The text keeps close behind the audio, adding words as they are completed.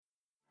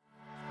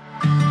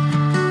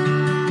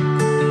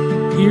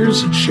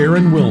Here's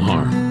Sharon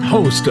Wilharm,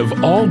 host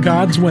of All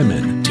God's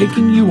Women,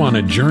 taking you on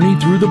a journey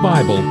through the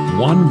Bible,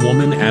 one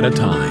woman at a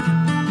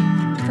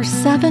time. For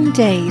 7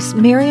 days,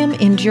 Miriam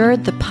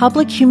endured the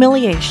public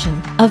humiliation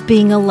of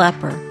being a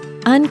leper,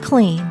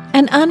 unclean,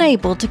 and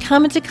unable to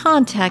come into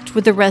contact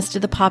with the rest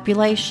of the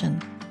population.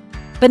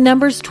 But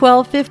Numbers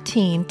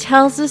 12:15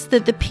 tells us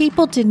that the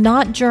people did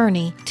not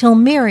journey till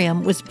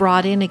Miriam was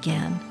brought in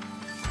again.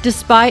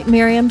 Despite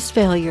Miriam's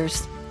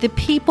failures, the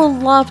people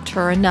loved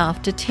her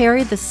enough to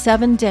tarry the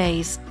 7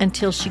 days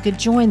until she could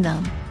join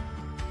them.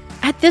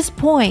 At this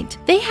point,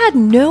 they had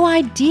no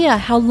idea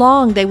how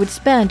long they would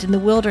spend in the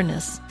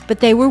wilderness,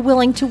 but they were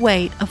willing to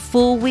wait a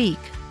full week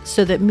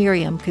so that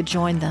Miriam could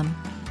join them.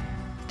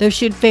 Though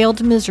she had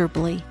failed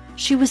miserably,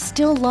 she was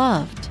still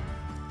loved.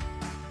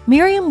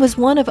 Miriam was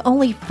one of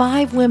only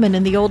 5 women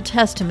in the Old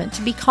Testament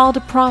to be called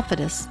a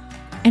prophetess,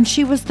 and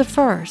she was the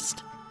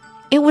first.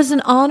 It was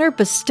an honor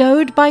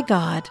bestowed by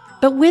God,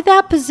 but with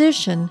that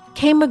position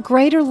came a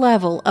greater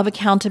level of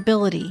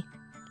accountability.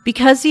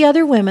 Because the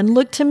other women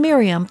looked to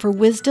Miriam for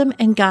wisdom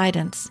and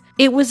guidance,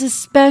 it was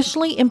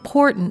especially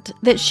important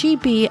that she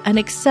be an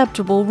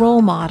acceptable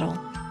role model.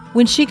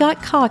 When she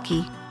got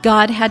cocky,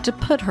 God had to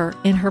put her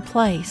in her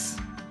place.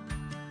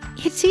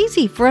 It's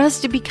easy for us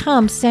to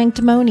become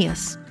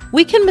sanctimonious.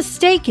 We can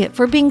mistake it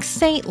for being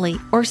saintly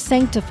or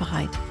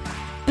sanctified.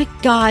 But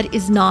God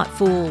is not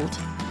fooled.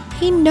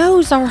 He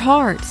knows our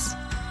hearts.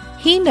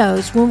 He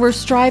knows when we're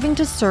striving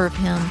to serve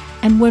Him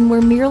and when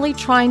we're merely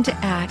trying to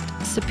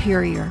act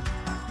superior.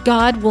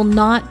 God will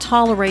not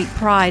tolerate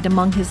pride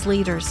among His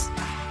leaders.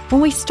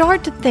 When we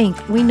start to think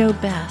we know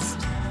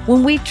best,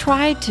 when we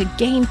try to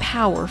gain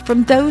power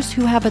from those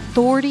who have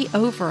authority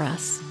over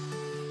us,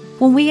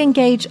 when we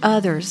engage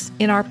others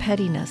in our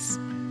pettiness,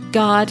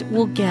 God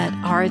will get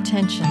our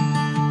attention.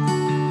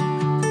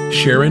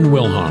 Sharon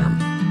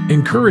Wilharm,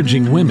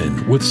 encouraging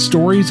women with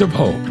stories of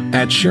hope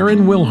at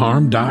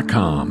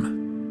SharonWilharm.com.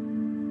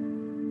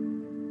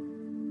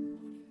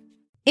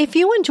 If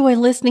you enjoy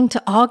listening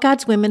to All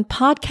God's Women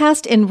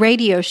podcast and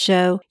radio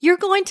show, you're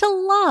going to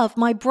love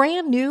my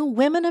brand new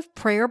Women of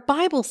Prayer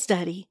Bible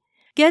study.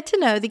 Get to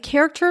know the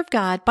character of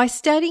God by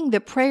studying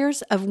the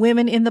prayers of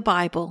women in the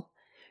Bible.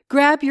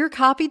 Grab your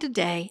copy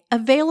today,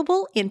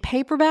 available in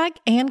paperback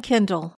and Kindle.